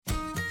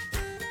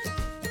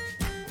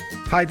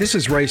Hi, this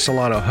is Ray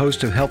Solano,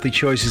 host of Healthy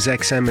Choices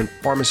XM and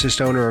pharmacist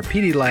owner of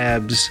PD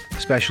Labs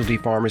Specialty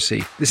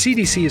Pharmacy. The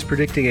CDC is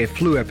predicting a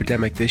flu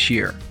epidemic this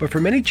year, but for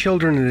many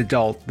children and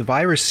adults, the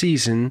virus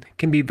season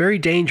can be very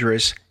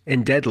dangerous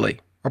and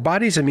deadly. Our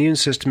body's immune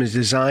system is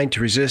designed to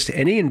resist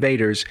any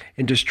invaders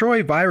and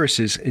destroy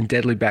viruses and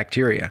deadly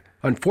bacteria.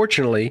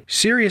 Unfortunately,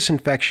 serious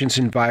infections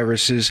and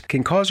viruses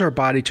can cause our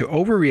body to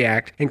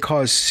overreact and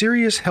cause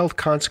serious health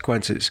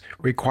consequences,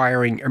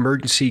 requiring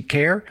emergency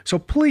care, so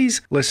please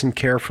listen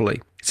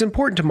carefully. It's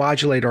important to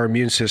modulate our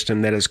immune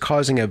system that is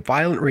causing a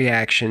violent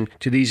reaction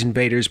to these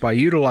invaders by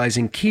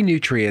utilizing key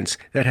nutrients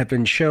that have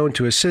been shown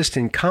to assist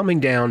in calming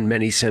down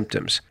many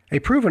symptoms. A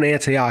proven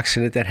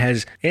antioxidant that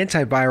has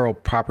antiviral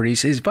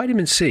properties is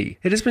vitamin C.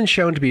 It has been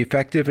shown to be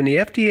effective, and the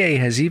FDA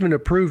has even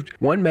approved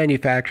one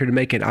manufacturer to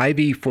make an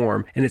IV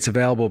form, and it's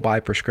available by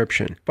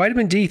prescription.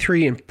 Vitamin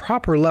D3 in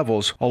proper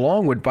levels,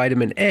 along with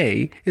vitamin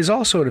A, is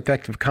also an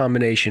effective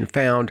combination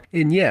found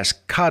in,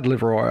 cod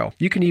liver oil.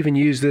 You can even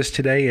use this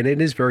today, and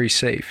it is very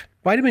safe.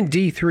 Vitamin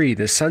D3,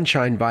 the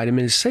sunshine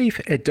vitamin, is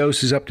safe at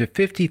doses up to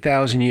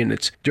 50,000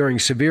 units during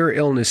severe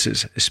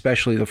illnesses,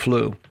 especially the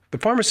flu. The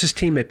pharmacist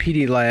team at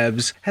PD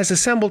Labs has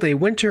assembled a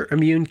winter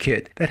immune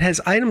kit that has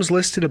items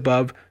listed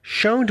above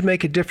shown to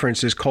make a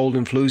difference this cold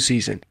and flu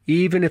season,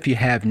 even if you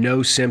have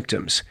no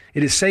symptoms.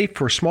 It is safe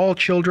for small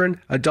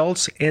children,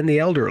 adults, and the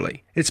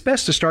elderly. It's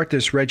best to start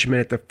this regimen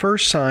at the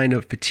first sign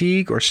of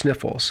fatigue or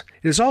sniffles.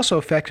 It is also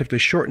effective to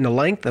shorten the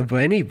length of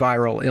any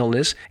viral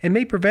illness and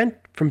may prevent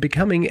from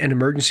becoming an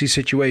emergency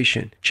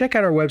situation. Check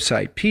out our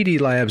website,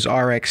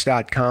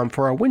 pdlabsrx.com,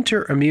 for our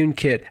winter immune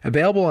kit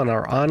available on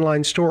our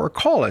online store, or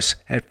call us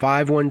at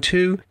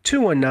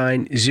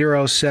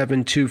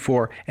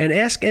 512-219-0724 and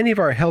ask any of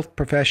our health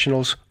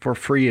professionals for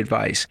free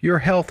advice. Your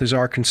health is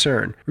our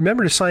concern.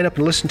 Remember to sign up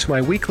and listen to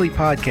my weekly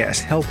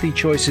podcast, Healthy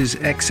Choices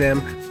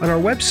XM, on our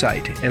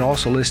website and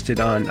also listed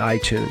on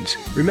iTunes.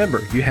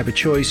 Remember, you have a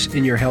choice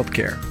in your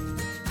healthcare.